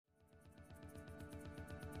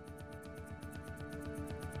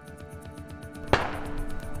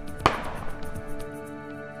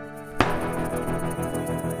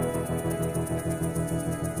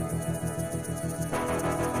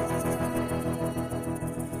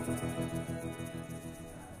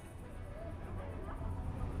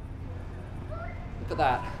Look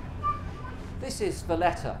at that. This is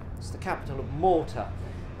Valletta. It's the capital of Malta,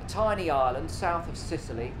 a tiny island south of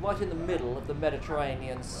Sicily, right in the middle of the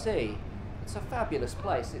Mediterranean Sea. It's a fabulous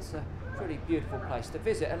place. It's a pretty beautiful place to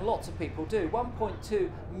visit, and lots of people do. 1.2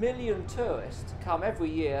 million tourists come every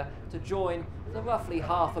year to join the roughly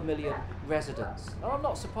 500,000 residents. And I'm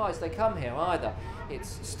not surprised they come here either.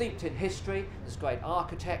 It's steeped in history, there's great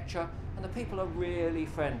architecture, and the people are really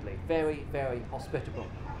friendly, very, very hospitable.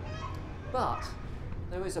 But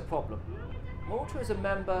there is a problem. Malta is a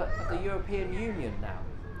member of the European Union now,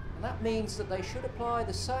 and that means that they should apply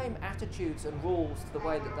the same attitudes and rules to the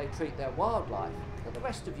way that they treat their wildlife that the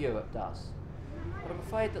rest of Europe does. But I'm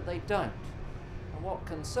afraid that they don't. And what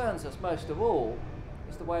concerns us most of all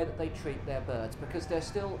is the way that they treat their birds, because they're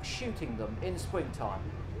still shooting them in springtime,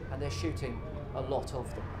 and they're shooting a lot of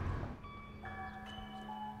them.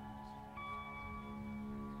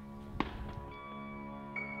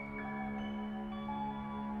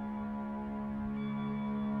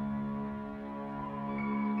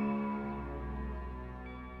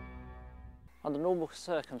 Under normal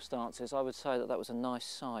circumstances, I would say that that was a nice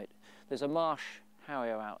sight. There's a marsh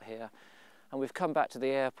harrier out here, and we've come back to the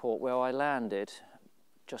airport where I landed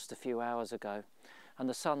just a few hours ago, and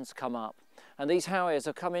the sun's come up. And these harriers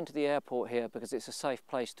have come into the airport here because it's a safe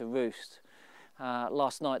place to roost.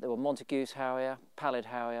 Last night there were Montague's harrier, pallid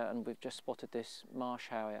harrier, and we've just spotted this marsh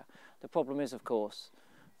harrier. The problem is, of course,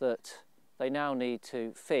 that they now need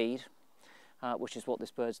to feed, which is what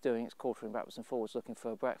this bird's doing. It's quartering backwards and forwards looking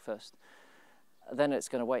for a breakfast. Then it's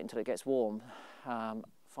going to wait until it gets warm,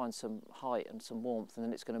 find some height and some warmth, and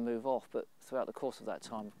then it's going to move off. But throughout the course of that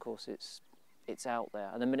time, of course, it's out there.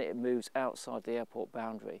 And the minute it moves outside the airport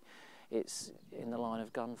boundary, it's in the line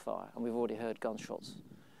of gunfire. And we've already heard gunshots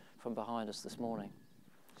from behind us this morning.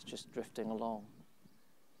 It's just drifting along.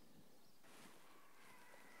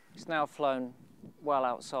 It's now flown well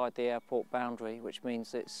outside the airport boundary, which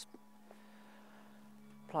means it's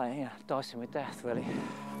playing, dicing with death, really.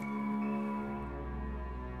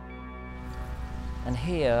 And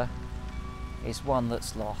here is one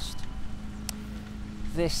that's lost.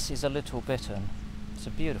 This is a little bittern. It's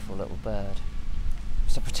a beautiful little bird.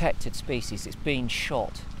 It's a protected species. It's been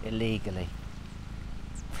shot illegally.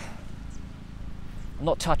 I'm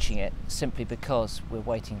not touching it simply because we're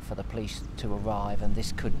waiting for the police to arrive, and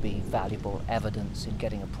this could be valuable evidence in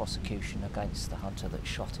getting a prosecution against the hunter that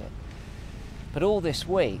shot it. But all this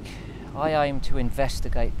week, I aim to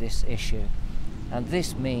investigate this issue, and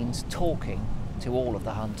this means talking to all of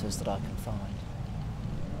the hunters that I can find.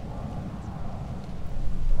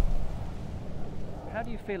 How do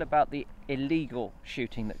you feel about the illegal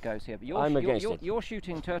shooting that goes here? I'm against it. You're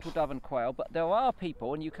shooting turtle, dove and quail, but there are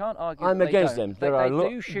people, and you can't argue I'm that against they don't. them. They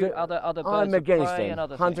do shoot other birds I'm against of prey them. and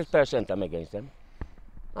other 100% I'm against them.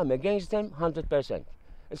 I'm against them 100%.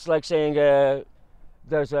 It's like saying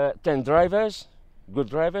there's 10 drivers, good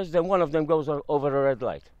drivers, then one of them goes over a red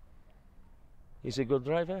light. He's a good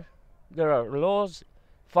driver. There are laws,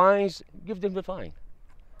 fines, give them the fine.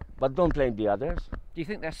 But don't blame the others. Do you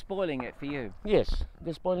think they're spoiling it for you? Yes,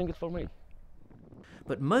 they're spoiling it for me.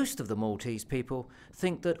 But most of the Maltese people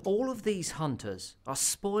think that all of these hunters are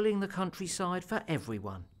spoiling the countryside for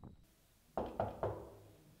everyone.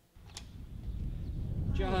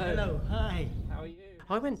 Joe. Hello, hi. How are you?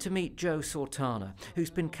 I went to meet Joe Sortana, who's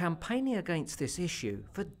been campaigning against this issue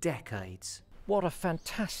for decades. What a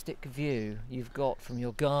fantastic view you've got from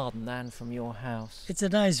your garden and from your house. It's a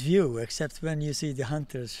nice view, except when you see the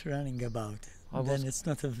hunters running about. Then it's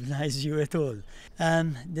not a nice view at all.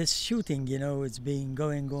 This shooting, it's been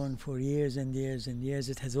going on for years and years and years.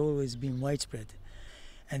 It has always been widespread.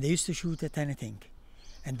 And they used to shoot at anything.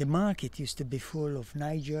 And the market used to be full of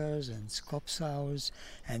Nigers and scop sows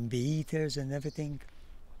and bee-eaters and everything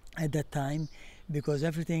at that time, because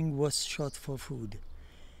everything was shot for food.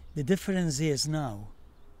 The difference is now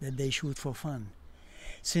that they shoot for fun.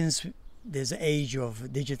 Since there's an age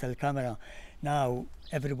of digital camera, now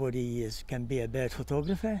everybody can be a bird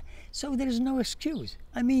photographer, so there is no excuse.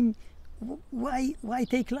 I mean, why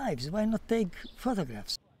take lives? Why not take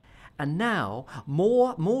photographs? And now,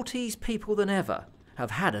 more Maltese people than ever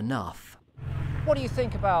have had enough. What do you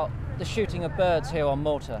think about the shooting of birds here on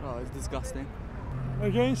Malta? Oh, it's disgusting.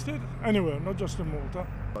 Against it anywhere, not just in Malta.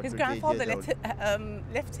 His grandfather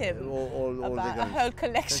left him about a whole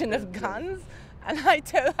collection of guns, and I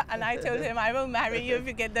told him, I won't marry you if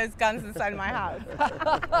you get those guns inside my house.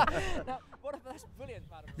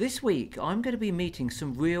 This week I'm going to be meeting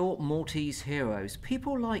some real Maltese heroes,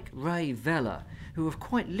 people like Ray Vella, who have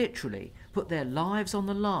quite literally put their lives on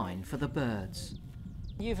the line for the birds.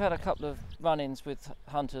 You've had a couple of run-ins with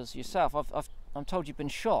hunters yourself. I've I'm told you've been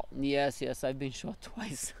shot. Yes, I've been shot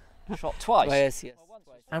twice. Shot twice? Twice, yes.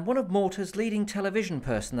 And one of Malta's leading television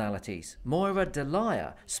personalities, Moira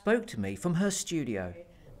Delia, spoke to me from her studio.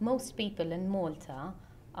 Most people in Malta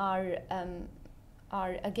are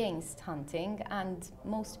against hunting, and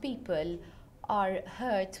most people are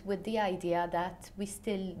hurt with the idea that we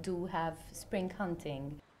still do have spring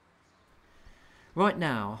hunting. Right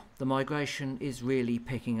now, the migration is really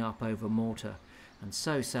picking up over Malta, and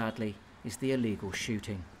so sadly is the illegal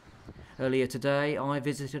shooting. Earlier today, I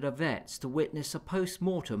visited a vet's to witness a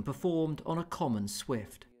post-mortem performed on a common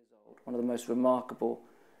swift. One of the most remarkable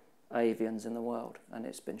avians in the world, and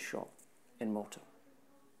it's been shot in Malta.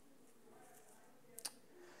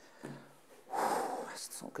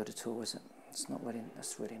 It's not good at all, is it?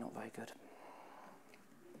 That's really not very good.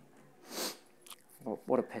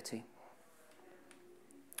 What a pity.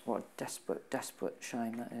 What a desperate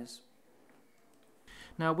shame that is.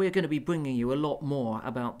 Now, we're going to be bringing you a lot more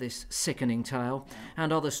about this sickening tale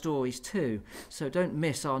and other stories too, so don't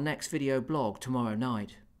miss our next video blog tomorrow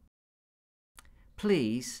night.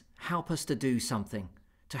 Please help us to do something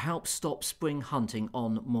to help stop spring hunting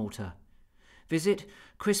on Malta. Visit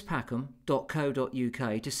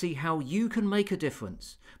chrispackham.co.uk to see how you can make a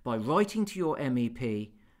difference by writing to your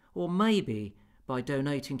MEP, or maybe by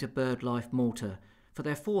donating to BirdLife Malta for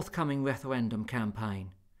their forthcoming referendum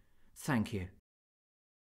campaign. Thank you.